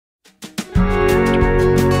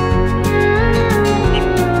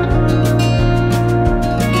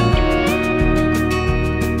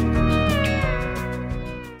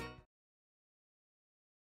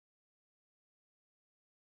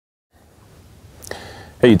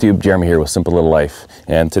Hey YouTube, Jeremy here with Simple Little Life,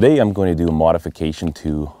 and today I'm going to do a modification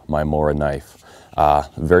to my Mora knife.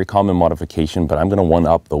 Very common modification, but I'm going to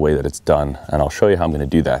one-up the way that it's done, and I'll show you how I'm going to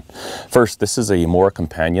do that. First, this is a Mora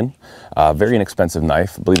companion, very inexpensive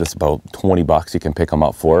knife. I believe it's about 20 bucks you can pick them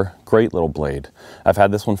up for. Great little blade. I've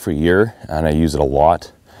had this one for a year, and I use it a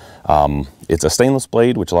lot. It's a stainless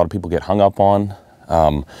blade, which a lot of people get hung up on.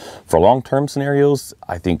 For long-term scenarios,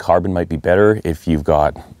 I think carbon might be better if you've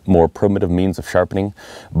got more primitive means of sharpening,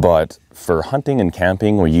 but for hunting and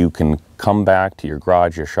camping where you can come back to your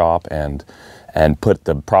garage, your shop, and put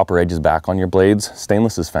the proper edges back on your blades,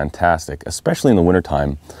 stainless is fantastic, especially in the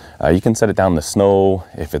wintertime. You can set it down in the snow.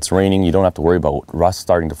 If it's raining, you don't have to worry about rust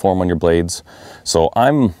starting to form on your blades. So I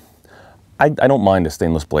don't mind a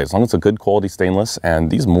stainless blade as long as it's a good quality stainless, and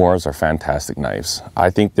these Moras are fantastic knives. I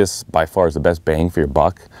think this by far is the best bang for your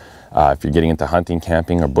buck if you're getting into hunting,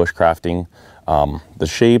 camping, or bushcrafting. The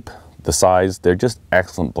shape, the size, they're just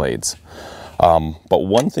excellent blades. But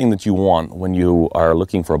one thing that you want when you are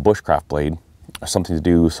looking for a bushcraft blade, or something to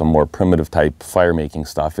do some more primitive type fire making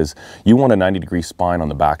stuff, is you want a 90-degree spine on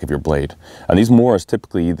the back of your blade. And these Moras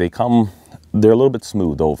typically, they're a little bit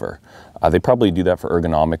smoothed over. They probably do that for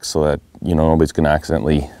ergonomics so that, you know, nobody's going to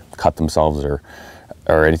accidentally cut themselves or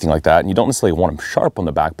anything like that. And you don't necessarily want them sharp on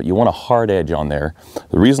the back, but you want a hard edge on there.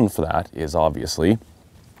 The reason for that is obviously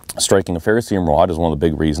striking a ferrocerium rod is one of the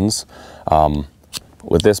big reasons.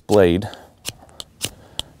 With this blade,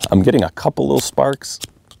 I'm getting a couple little sparks.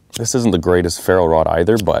 This isn't the greatest ferro rod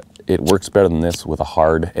either, but it works better than this with a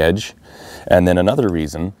hard edge. And then another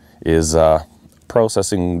reason is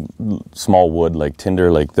processing small wood like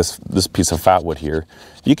tinder, like this piece of fat wood here.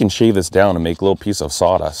 You can shave this down and make a little piece of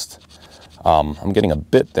sawdust. I'm getting a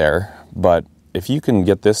bit there, but if you can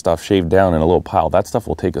get this stuff shaved down in a little pile, that stuff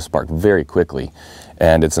will take a spark very quickly,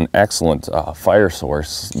 and it's an excellent fire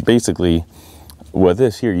source. Basically, with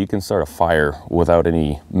this here, you can start a fire without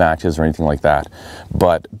any matches or anything like that,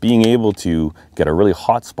 but being able to get a really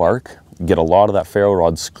hot spark, get a lot of that ferro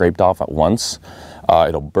rod scraped off at once,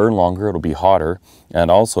 it'll burn longer, it'll be hotter, and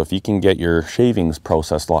also if you can get your shavings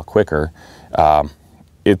processed a lot quicker,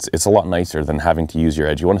 it's a lot nicer than having to use your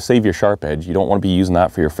edge. You want to save your sharp edge. You don't want to be using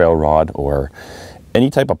that for your ferro rod or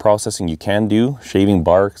any type of processing you can do, shaving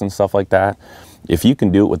barks and stuff like that. If you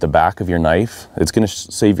can do it with the back of your knife, it's going to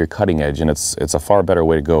save your cutting edge, and it's a far better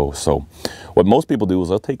way to go. So what most people do is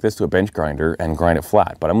they'll take this to a bench grinder and grind it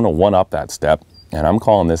flat, but I'm going to one-up that step, and I'm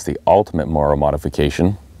calling this the ultimate Mora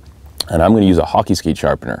modification. And I'm going to use a hockey skate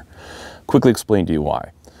sharpener. Quickly explain to you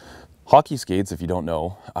why. Hockey skates, if you don't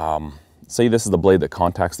know, say this is the blade that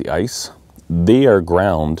contacts the ice. They are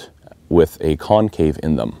ground with a concave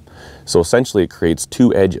in them. So essentially it creates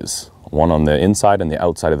two edges, one on the inside and the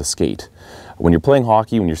outside of the skate. When you're playing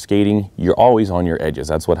hockey, when you're skating, you're always on your edges.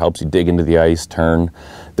 That's what helps you dig into the ice, turn.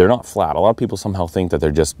 They're not flat. A lot of people somehow think that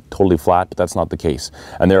they're just totally flat, but that's not the case.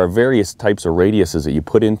 And there are various types of radiuses that you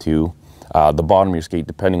put into the bottom of your skate,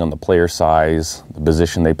 depending on the player size, the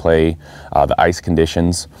position they play, the ice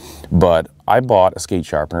conditions. But I bought a skate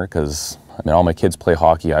sharpener because, I mean, all my kids play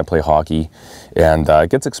hockey, I play hockey, and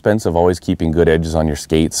it gets expensive always keeping good edges on your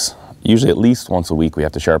skates. Usually at least once a week we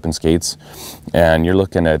have to sharpen skates, and you're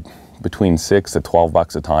looking at between 6 to 12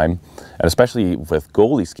 bucks a time. And especially with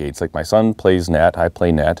goalie skates, like my son plays net, I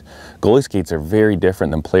play net. Goalie skates are very different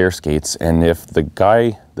than player skates, and if the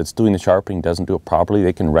guy that's doing the sharpening doesn't do it properly,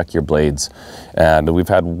 they can wreck your blades. And we've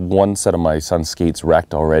had one set of my son's skates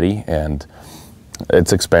wrecked already, and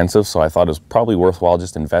it's expensive, so I thought it was probably worthwhile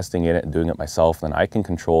just investing in it and doing it myself. Then I can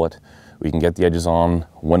control it. We can get the edges on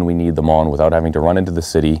when we need them on without having to run into the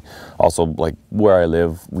city. Also, like where I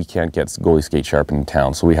live, we can't get goalie skate sharpened in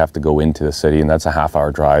town, so we have to go into the city, and that's a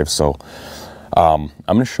half-hour drive. So I'm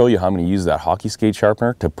going to show you how I'm going to use that hockey skate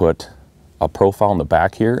sharpener to put a profile on the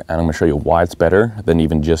back here, and I'm going to show you why it's better than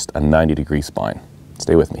even just a 90-degree spine.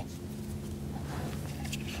 Stay with me.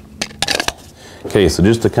 Okay, so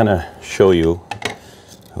just to kind of show you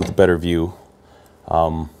with a better view,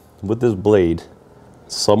 with this blade,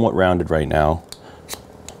 somewhat rounded right now.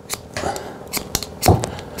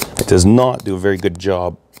 It does not do a very good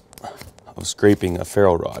job of scraping a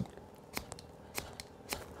ferro rod.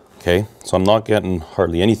 Okay, so I'm not getting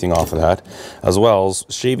hardly anything off of that, as well as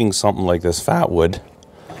shaving something like this fat wood.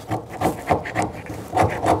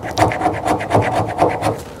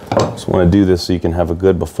 Just want to do this so you can have a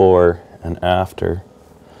good before and after.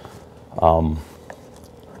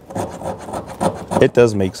 It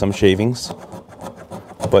does make some shavings,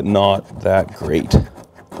 but not that great. So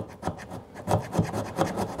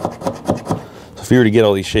if you were to get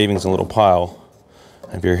all these shavings in a little pile,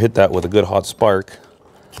 if you hit that with a good hot spark,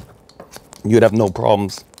 you'd have no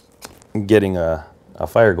problems getting a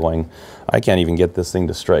fire going, I can't even get this thing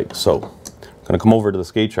to strike. So I'm gonna come over to the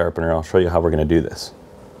skate sharpener. I'll show you how we're gonna do this.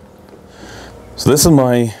 So this is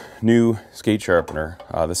my new skate sharpener.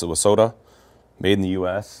 This is Wasota, made in the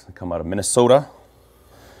US, come out of Minnesota.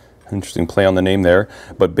 Interesting play on the name there.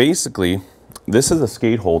 But basically, this is a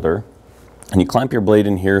skate holder, and you clamp your blade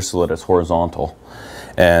in here so that it's horizontal.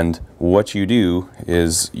 And what you do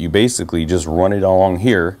is you basically just run it along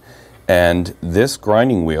here, and this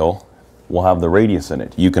grinding wheel will have the radius in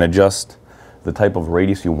it. You can adjust the type of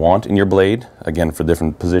radius you want in your blade, again for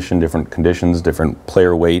different position, different conditions, different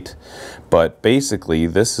player weight. But basically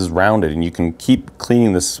this is rounded, and you can keep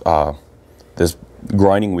cleaning this this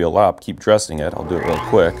grinding wheel up, keep dressing it. I'll do it real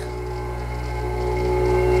quick.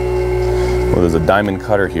 Well, there's a diamond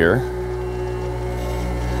cutter here.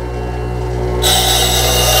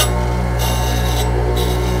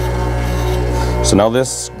 So now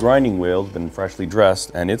this grinding wheel's been freshly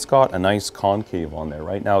dressed, and it's got a nice concave on there.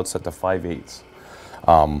 Right now it's set to 5/8.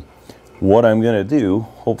 What I'm gonna do,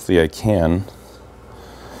 hopefully I can,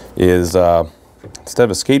 is instead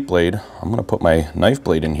of a skate blade, I'm gonna put my knife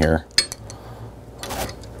blade in here.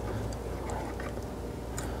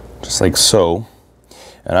 Just like so.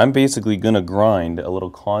 And I'm basically gonna grind a little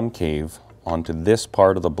concave onto this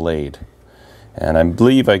part of the blade. And I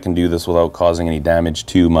believe I can do this without causing any damage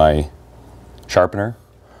to my sharpener.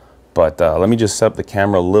 But let me just set up the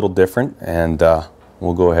camera a little different, and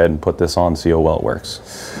we'll go ahead and put this on and see how well it works.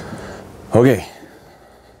 Okay,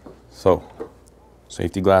 so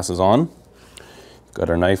safety glasses on. Got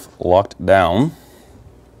our knife locked down.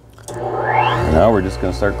 And now we're just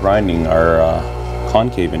gonna start grinding our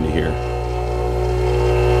concave into here.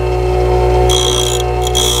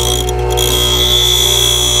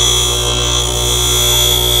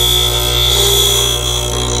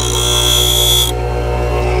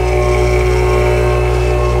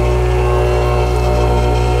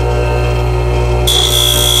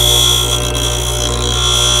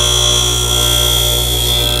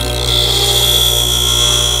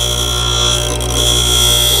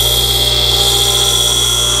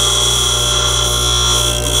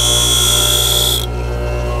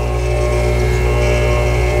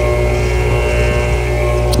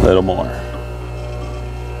 A little more.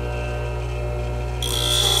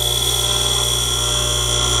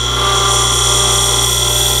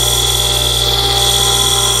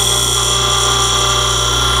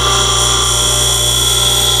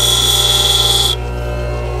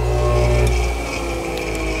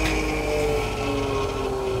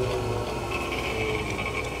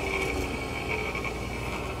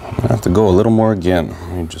 I have to go a little more again.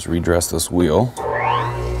 Let me just redress this wheel.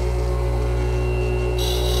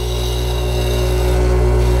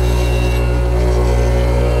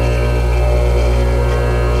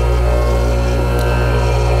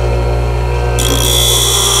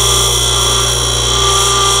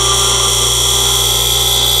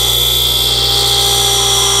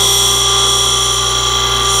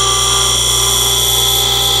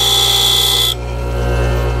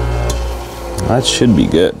 That should be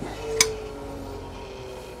good.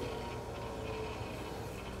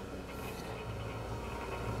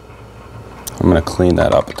 I'm gonna clean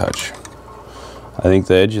that up a touch. I think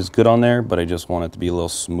the edge is good on there, but I just want it to be a little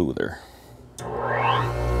smoother.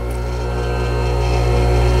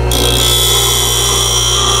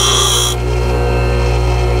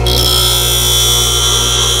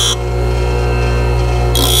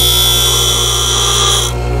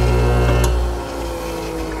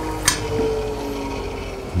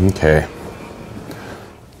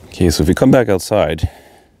 Okay, so if we come back outside,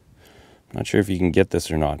 I'm not sure if you can get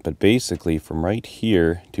this or not, but basically from right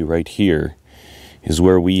here to right here is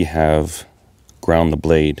where we have ground the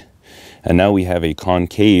blade. And now we have a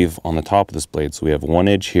concave on the top of this blade. So we have one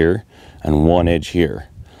edge here and one edge here.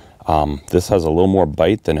 This has a little more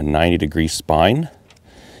bite than a 90-degree spine.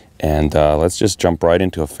 And let's just jump right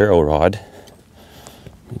into a ferro rod.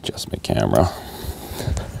 Let me adjust my camera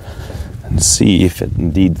and see if it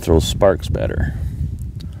indeed throws sparks better.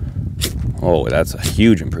 Oh, that's a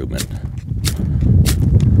huge improvement.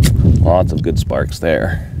 Lots of good sparks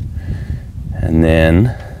there. And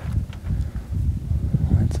then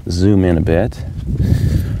let's zoom in a bit.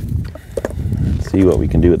 Let's see what we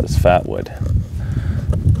can do with this fat wood.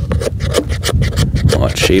 Oh,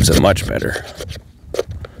 it shaves it much better.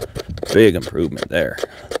 Big improvement there.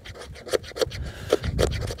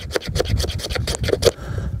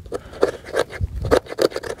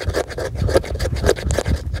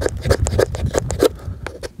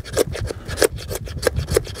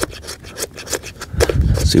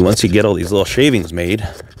 See, once you get all these little shavings made,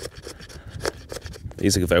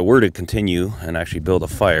 basically, if I were to continue and actually build a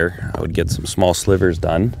fire, I would get some small slivers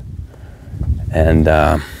done. And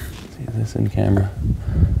see this in camera.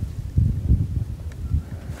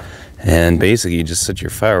 And basically, you just set your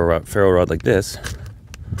ferro rod like this.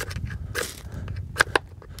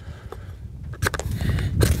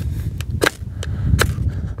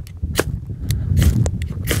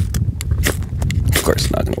 Of course,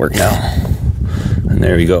 it's not going to work now. And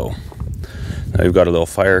there we go. Now we've got a little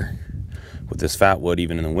fire with this fat wood,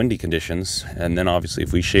 even in the windy conditions. And then obviously,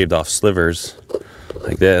 if we shaved off slivers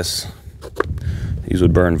like this, these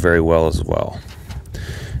would burn very well as well.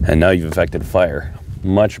 And now you've affected fire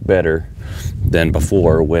much better than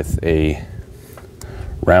before with a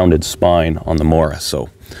rounded spine on the Mora. So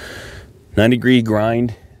 90-degree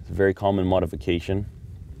grind is a very common modification,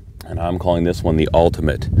 and I'm calling this one the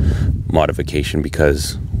ultimate modification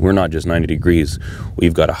because we're not just 90 degrees,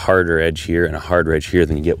 we've got a harder edge here and a harder edge here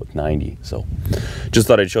than you get with 90. So just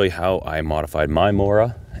thought I'd show you how I modified my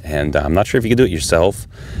Mora, and I'm not sure if you could do it yourself,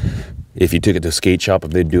 if you took it to a skate shop,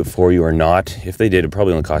 if they'd do it for you or not. If they did, it'd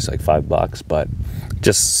probably only cost like $5, but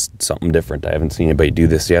just something different. I haven't seen anybody do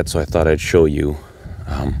this yet, so I thought I'd show you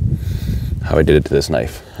how I did it to this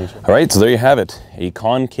knife. All right, so there you have it. A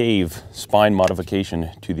concave spine modification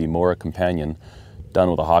to the Mora Companion done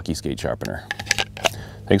with a hockey skate sharpener.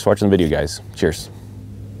 Thanks for watching the video, guys. Cheers.